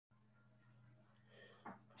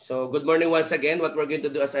So good morning once again. What we're going to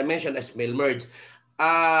do, as I mentioned, is mail merge.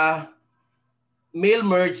 Uh, Mail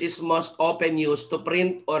merge is most often used to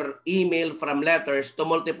print or email from letters to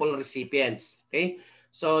multiple recipients. Okay?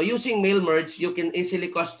 So using mail merge, you can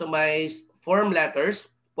easily customize form letters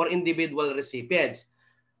for individual recipients.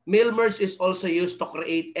 Mail merge is also used to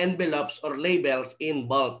create envelopes or labels in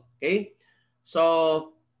bulk. Okay?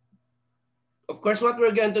 So, of course, what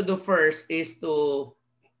we're going to do first is to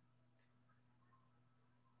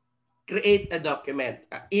create a document.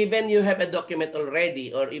 Even you have a document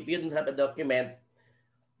already, or if you don't have a document,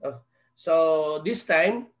 so this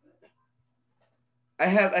time I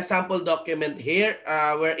have a sample document here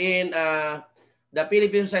wherein the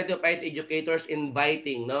Philippine Society of IT Educators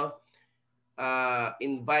inviting the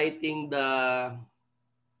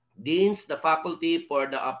deans, the faculty for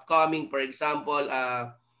the upcoming, for example,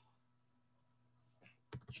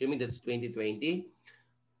 assuming that's 2020,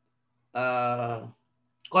 uh,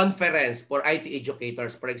 conference for IT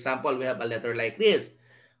educators. For example, we have a letter like this.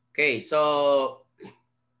 Okay, so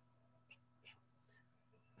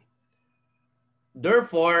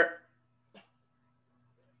therefore,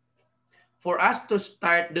 for us to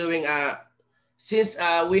start doing since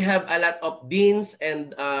we have a lot of deans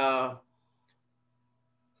and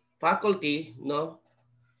faculty, no,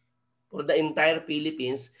 for the entire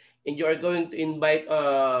Philippines, and you are going to invite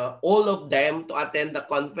all of them to attend the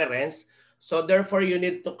conference. So therefore, you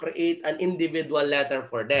need to create an individual letter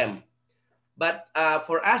for them. But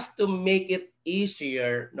for us to make it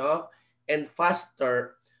easier, no, and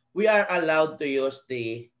faster, we are allowed to use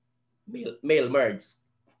the mail merge.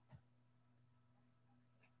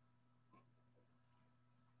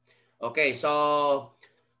 Okay, so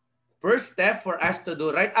first step for us to do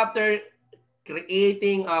right after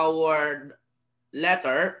creating our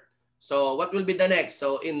letter. So what will be the next?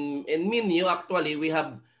 So in menu, actually, we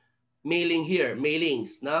have mailing here,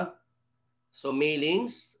 mailings, no? So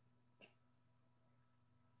mailings,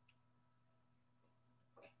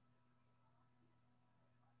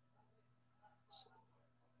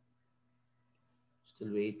 still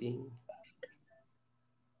waiting.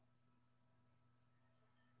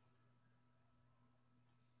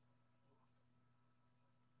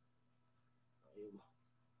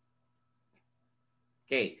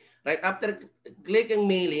 Okay, right after clicking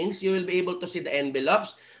mailings, you will be able to see the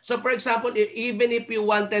envelopes. So for example, even if you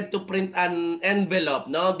wanted to print an envelope,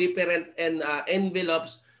 no, different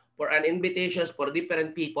envelopes for an invitations for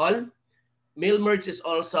different people, mail merge is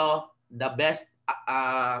also the best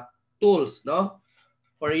tools, no,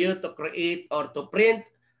 for you to create or to print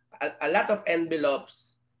a lot of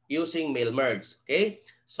envelopes using mail merge. Okay,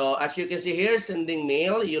 so as you can see here, sending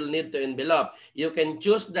mail, you'll need to envelope. You can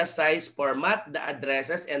choose the size, format, the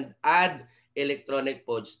addresses, and add electronic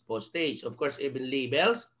postage. Of course, even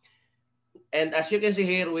labels. And as you can see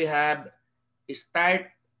here, we have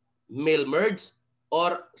start mail merge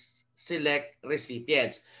or select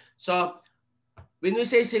recipients. So when we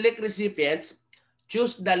say select recipients,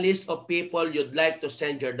 choose the list of people you'd like to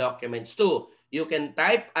send your documents to. You can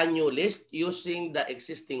type a new list using the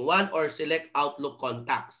existing one or select Outlook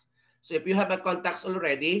contacts. So if you have a contacts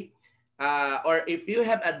already, or if you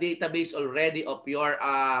have a database already of your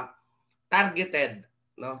targeted,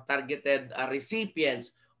 no, targeted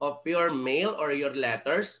recipients of your mail or your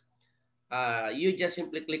letters, you just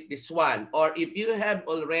simply click this one. Or if you have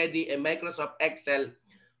already a Microsoft Excel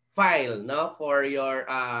file, no, for your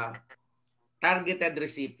targeted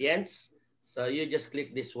recipients, so you just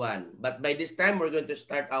click this one. But by this time, we're going to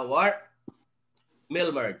start our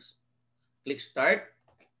mail merge. Click start.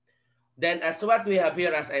 Then as what we have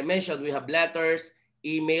here, as I mentioned, we have letters,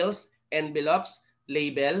 emails, envelopes,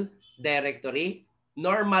 label, directory,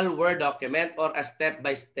 normal Word document, or a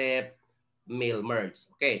step-by-step mail merge.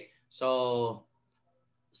 Okay, so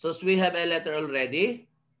we have a letter already.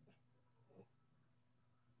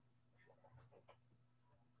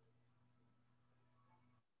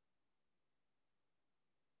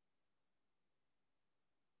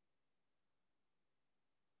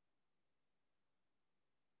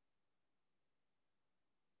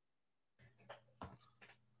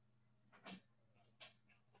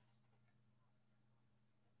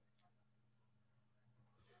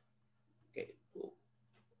 Okay,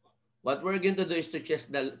 what we're going to do is to choose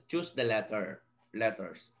the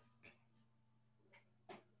letters.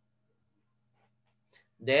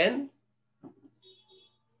 Then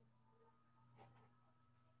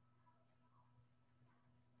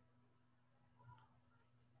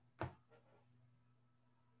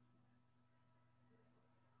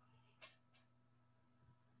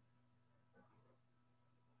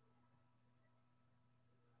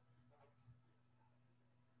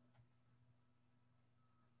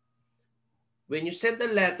when you send the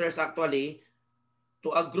letters actually to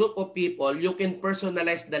a group of people, you can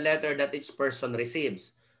personalize the letter that each person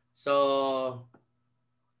receives. So,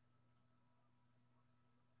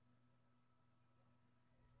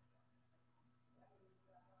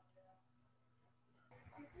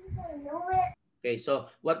 okay, so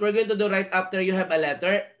what we're going to do right after you have a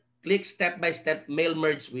letter, click step-by-step mail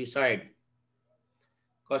merge wizard.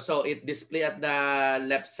 So it display at the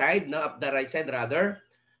left side, no, up the right side rather.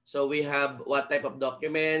 So we have what type of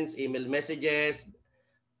documents, email messages.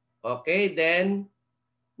 Okay, then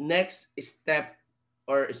next step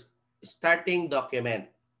or starting document.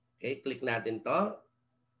 Okay, click natin to.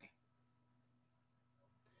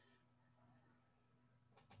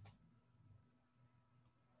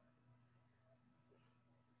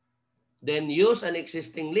 Then use an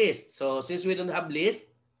existing list. So since we don't have list,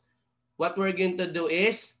 what we're going to do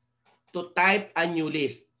is to type a new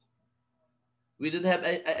list. We don't have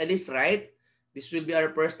a list, right? This will be our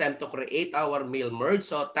first time to create our mail merge.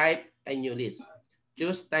 So type a new list.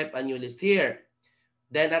 Choose type a new list here.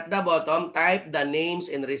 Then at the bottom, type the names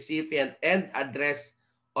and recipient and address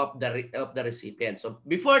of the recipient. So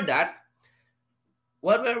before that,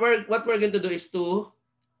 what we're going to do is to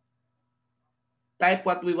type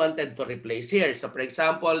what we wanted to replace here. So for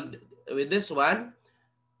example, with this one,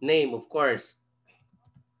 name, of course.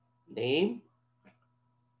 Name,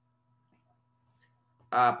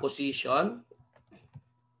 position,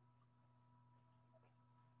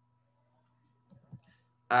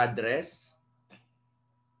 address,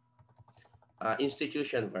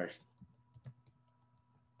 institution first.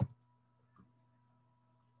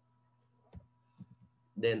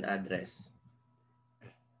 Then address.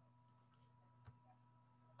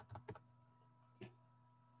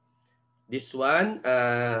 This one,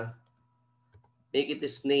 make it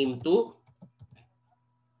as name 2.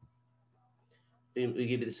 We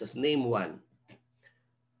give it as name 1.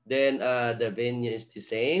 Then the venue is the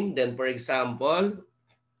same. Then for example,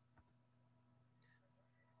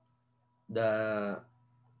 the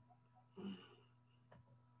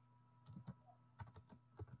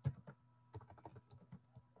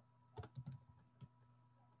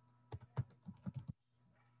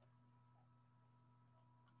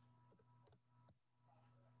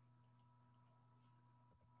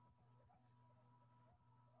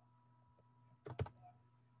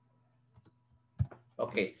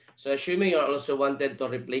okay. So assuming you also wanted to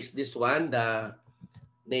replace this one, the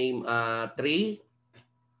name 3,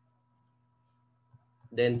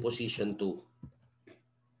 then position 2.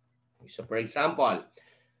 So for example,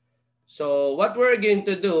 so what we're going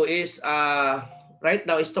to do is right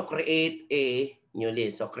now is to create a new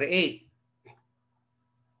list. So create.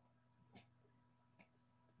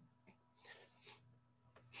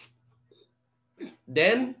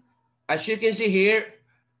 Then as you can see here,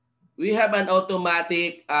 we have an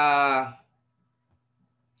automatic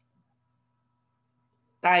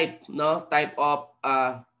type of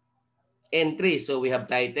entry. So we have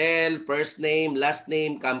title, first name, last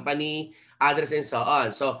name, company, address, and so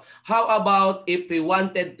on. So how about if we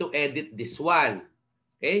wanted to edit this one?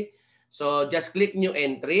 Okay, so just click new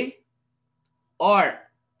entry or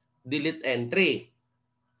delete entry.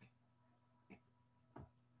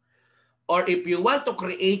 Or if you want to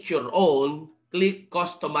create your own, click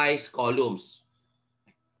customize columns.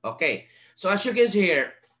 Okay, so as you can see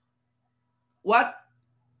here, what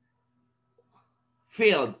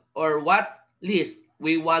field or what list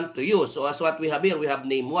we want to use. So as what we have here, we have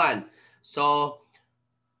name 1. So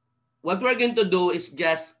what we're going to do is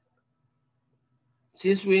just,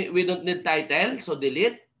 since we don't need title, so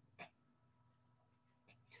delete.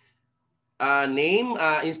 Name,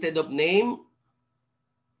 instead of name,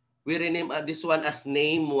 we rename this one as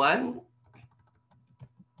name 1.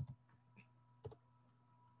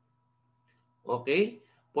 Okay.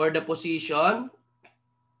 For the position,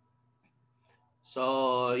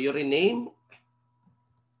 so you rename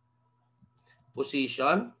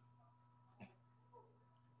position.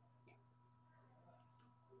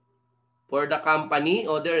 For the company,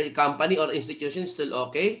 other company or institution, still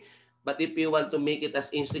okay. But if you want to make it as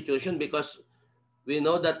institution, because we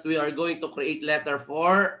know that we are going to create letter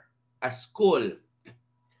for a school.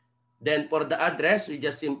 Then for the address, we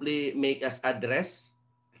just simply make as address.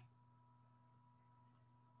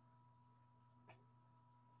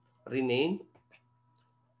 Rename.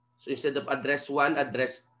 So instead of address 1,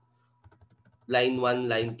 address line 1,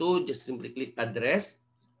 line 2, just simply click address.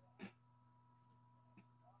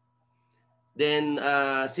 Then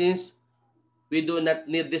since we do not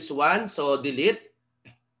need this one, so delete.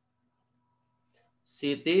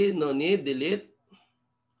 City, no need, delete.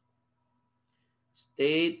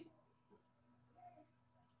 State,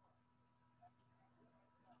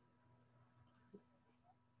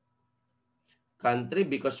 country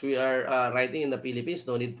because we are writing in the Philippines,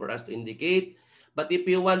 no need for us to indicate. But if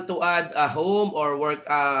you want to add a home or work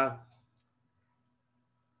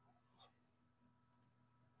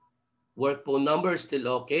phone number, still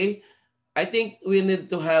okay. I think we need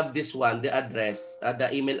to have this one, the address, the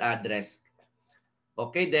email address.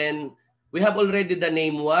 Okay, then we have already the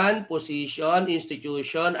name 1, position,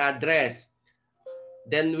 institution, address.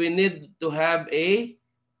 Then we need to have a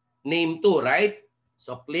name 2, right?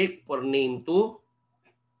 So click for name 2.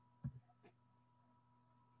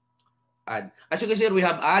 Add. As you can see, we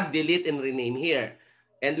have add, delete, and rename here.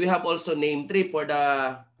 And we have also name 3 for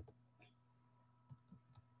the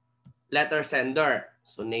letter sender.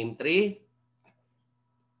 So name 3,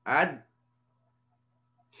 add.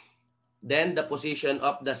 Then the position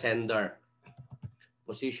of the sender.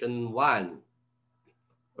 Position 1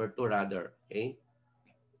 or 2 rather. Okay.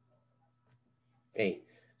 Okay.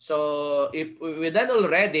 So if we're done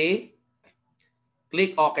already,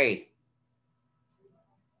 click OK.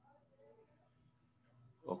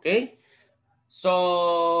 Okay.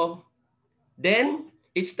 So then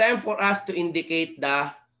it's time for us to indicate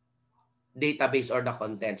the database or the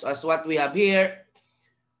contents. So as what we have here,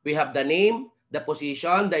 we have the name, the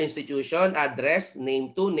position, the institution, address,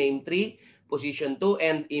 name 2, name 3, position 2,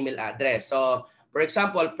 and email address. So for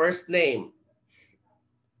example, first name.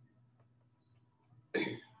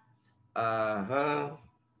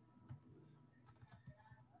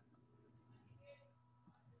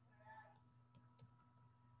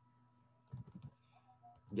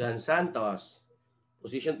 John Santos.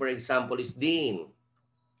 Position, for example, is Dean.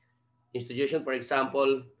 Institution, for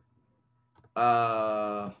example,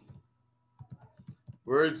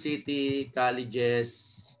 World City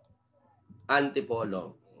Colleges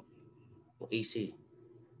Antipolo, AC.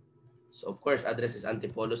 So, of course, address is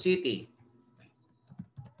Antipolo City.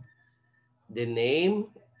 The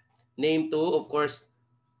name 2, of course,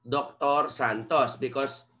 Dr. Santos,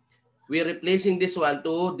 because we're replacing this one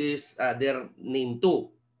to this their name 2.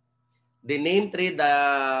 The name 3,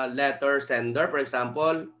 the letter sender, for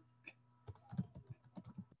example,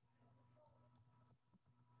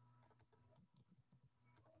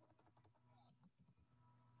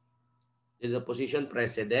 the position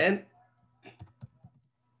president,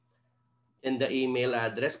 and the email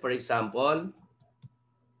address, for example,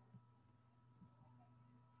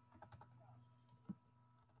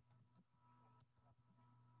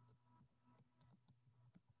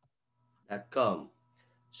 .com.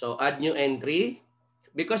 So add new entry.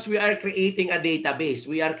 Because we are creating a database,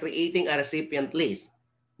 we are creating a recipient list.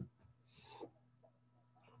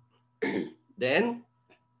 Then,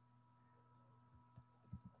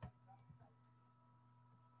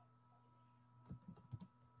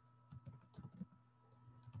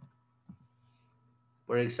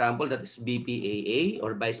 for example, that is BPAA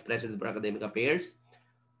or Vice President for Academic Affairs.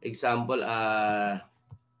 Example,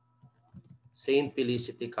 St.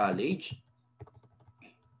 Felicity College.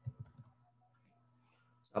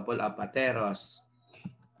 Example, Apateros.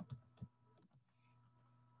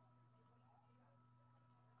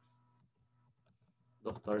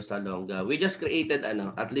 Dr. Salonga. We just created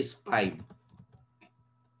at least 5.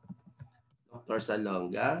 Dr.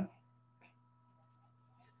 Salonga.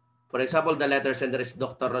 For example, the letter sender is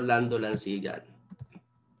Dr. Rolando Lansigan.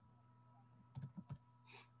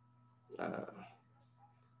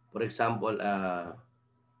 For example,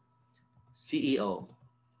 CEO.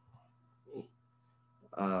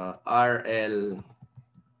 RL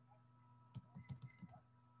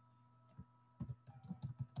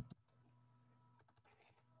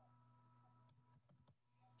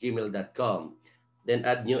gmail.com. Then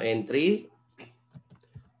add new entry.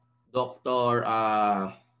 Dr.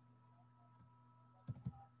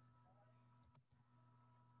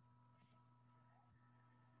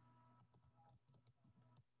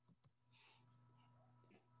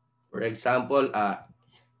 For example,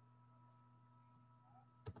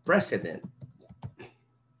 President.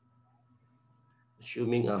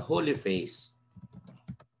 Assuming a holy face.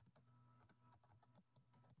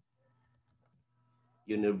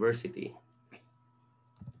 University.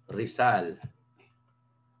 Rizal.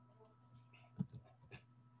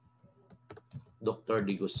 Dr.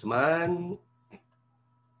 De Guzman.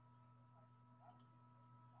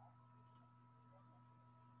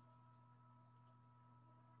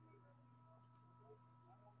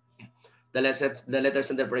 The letter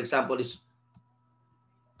sender, for example, is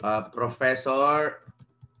Professor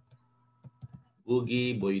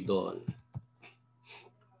Boogie Boydon.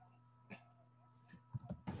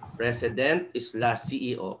 President is last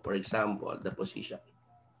CEO, for example, the position.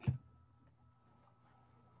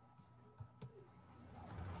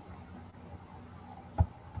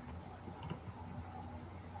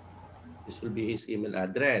 This will be his email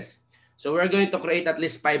address. So we're going to create at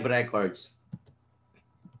least 5 records.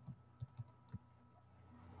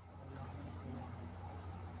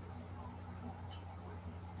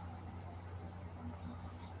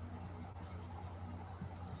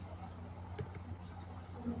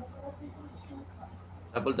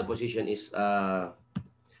 Example, the position is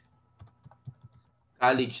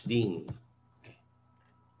college dean.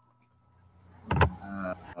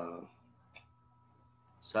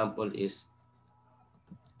 Sample is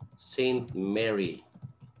Saint Mary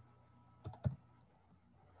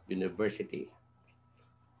University.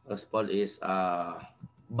 Example is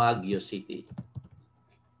Baguio City.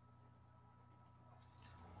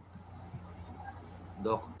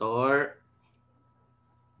 Dr.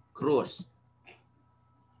 Cruz.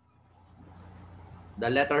 The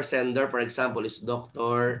letter sender, for example, is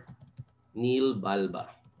Dr. Neil Balba.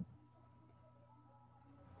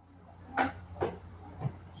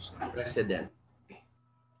 President.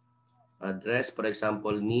 Address, for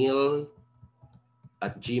example, neil@gmail.com.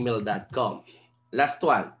 Last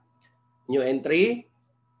one. New entry.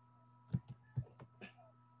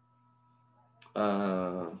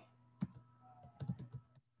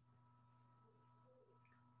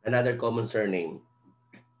 Another common surname.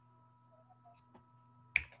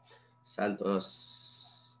 Santos.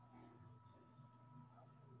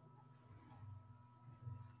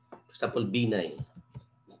 For example, Binay.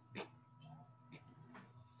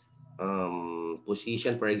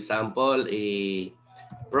 Position, for example, a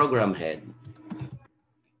program head.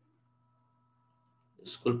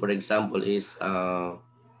 School, for example, is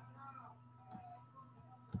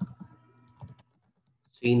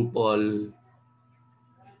St. Paul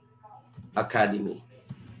Academy.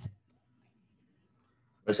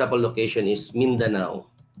 For example, location is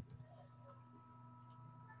Mindanao.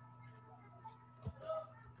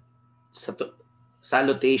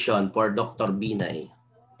 Salutation for Dr. Binay.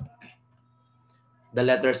 The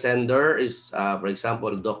letter sender is, for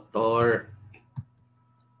example, Dr.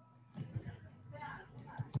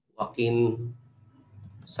 Joaquin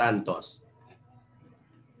Santos.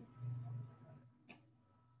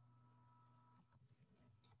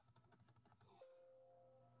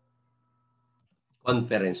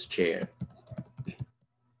 Conference chair.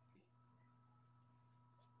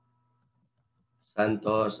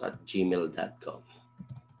 santos@gmail.com.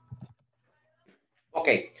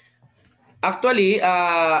 Okay. Actually,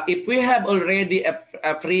 if we have already a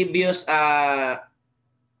previous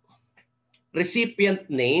recipient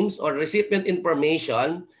names or recipient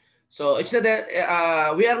information, so it's not that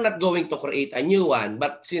we are not going to create a new one.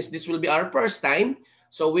 But since this will be our first time,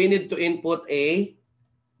 so we need to input a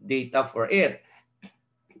data for it.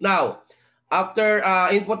 Now, after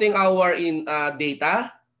inputting our data,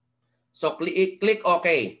 so click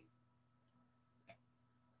OK.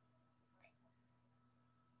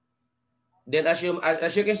 Then as you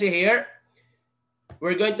can see here,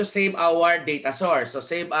 we're going to save our data source. So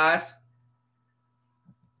save as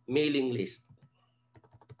mailing list.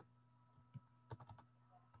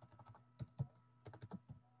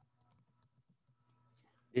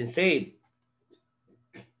 Then save.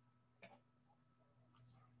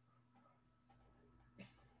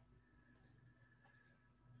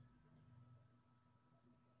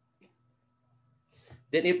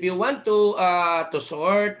 Then if you want to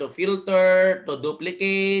sort, to filter, to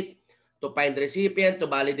duplicate, to find recipient, to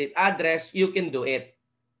validate address, you can do it.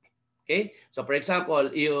 Okay? So for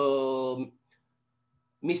example, you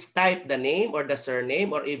mistype the name or the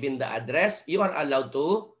surname or even the address, you are allowed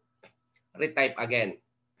to retype again.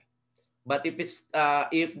 But if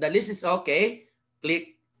the list is okay,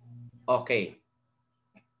 click OK.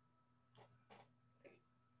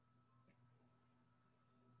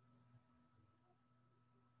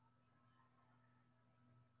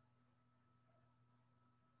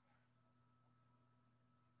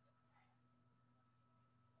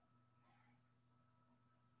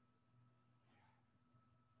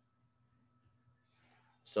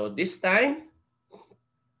 So this time,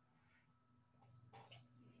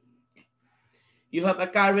 you have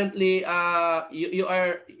currently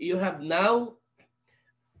you have now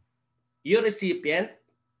your recipient.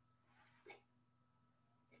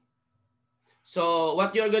 So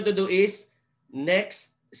what you're going to do is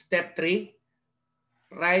next step 3,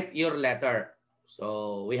 write your letter.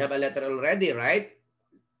 So we have a letter already, right?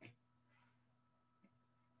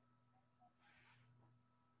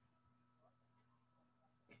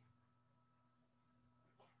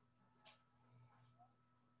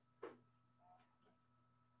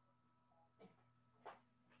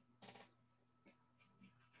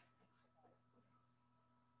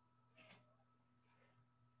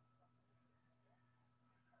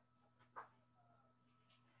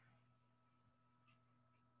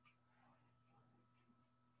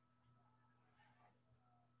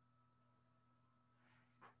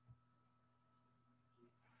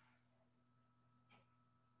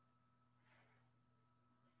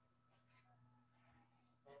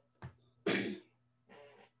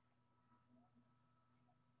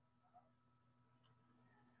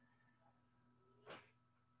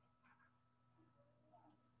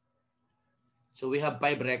 So we have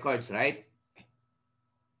 5 records, right?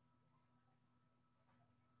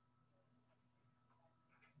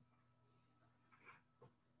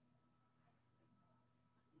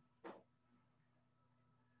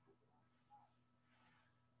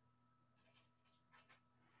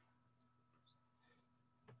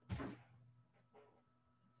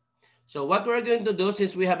 So what we're going to do,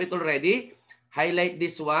 since we have it already, highlight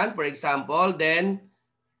this one, for example, then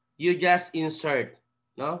you just insert,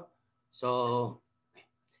 no? So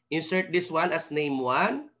insert this one as name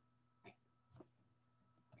 1.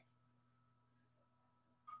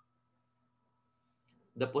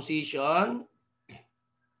 The position,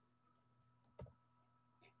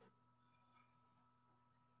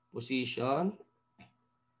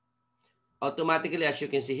 automatically, as you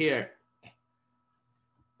can see here.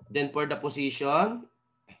 Then for the position,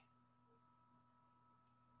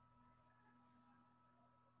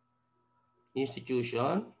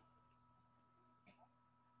 institution.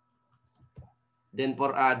 Then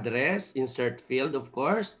for address, insert field, of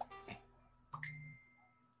course,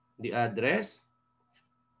 the address.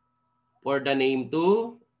 For the name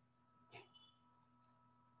 2,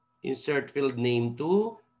 insert field name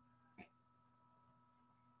 2.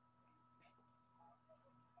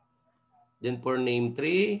 Then for name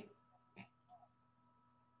 3,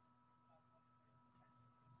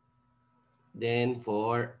 then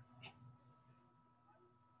for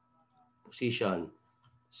position.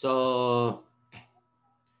 So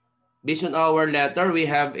based on our letter, we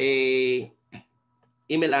have a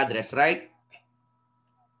email address, right?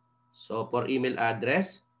 So for email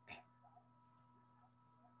address.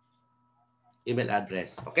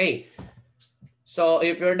 Okay. So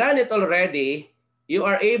if you're done it already, you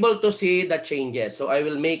are able to see the changes. So I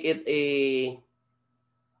will make it a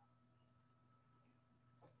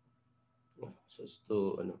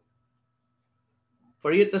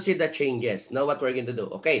for you to see the changes. Now what we're going to do.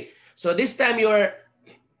 Okay. So this time you are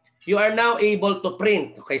now able to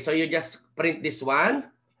print. Okay, so you just print this one.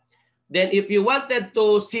 Then if you wanted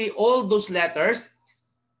to see all those letters,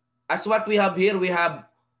 as what we have here, we are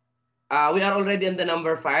already in the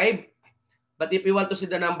number 5. But if you want to see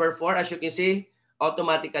the number 4, as you can see,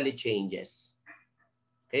 automatically changes.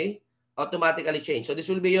 Okay? Automatically change. So this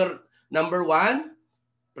will be your number 1,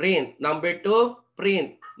 print. Number 2,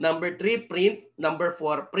 print. Number 3, print. Number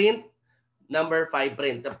 4, print. Number 5,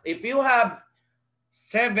 print. If you have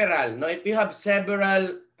several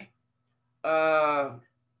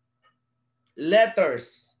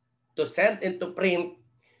letters to send and to print,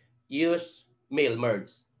 use mail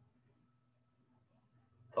merge.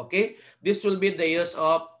 Okay? This will be the use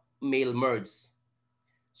of mail merge.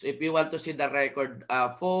 So if you want to see the record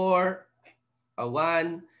 4,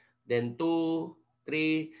 1, then 2,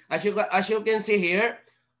 3. As you can see here,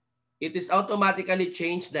 it is automatically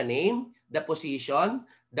changed the name, the position,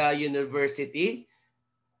 the university,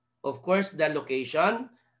 of course, the location,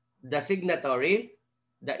 the signatory,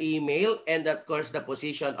 the email, and of course, the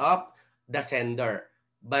position of the sender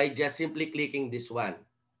by just simply clicking this one.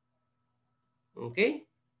 Okay?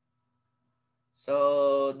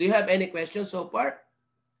 So, do you have any questions so far?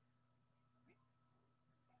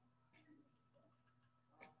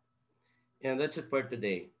 And that's it for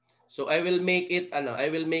today. So, I will make it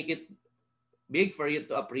big for you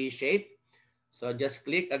to appreciate. So, just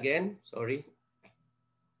click again. Sorry.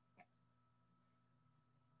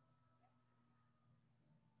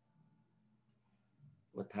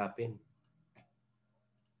 What happened?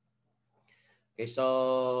 Okay,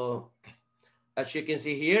 so as you can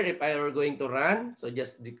see here, if I were going to run, so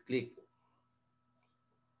just click.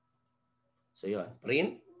 So yun,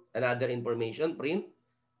 print, another information, print,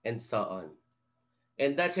 and so on.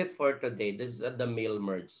 And that's it for today. This is the mail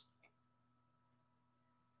merge.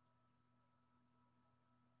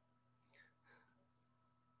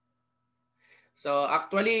 So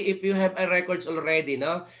actually, if you have a records already,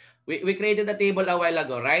 no, we created a table a while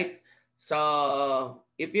ago, right? So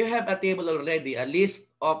if you have a table already, a list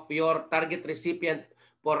of your target recipient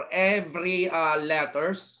for every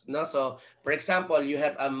letters, no. So for example, you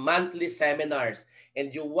have a monthly seminars,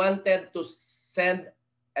 and you wanted to send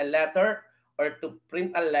a letter or to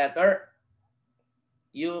print a letter,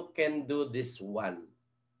 you can do this one.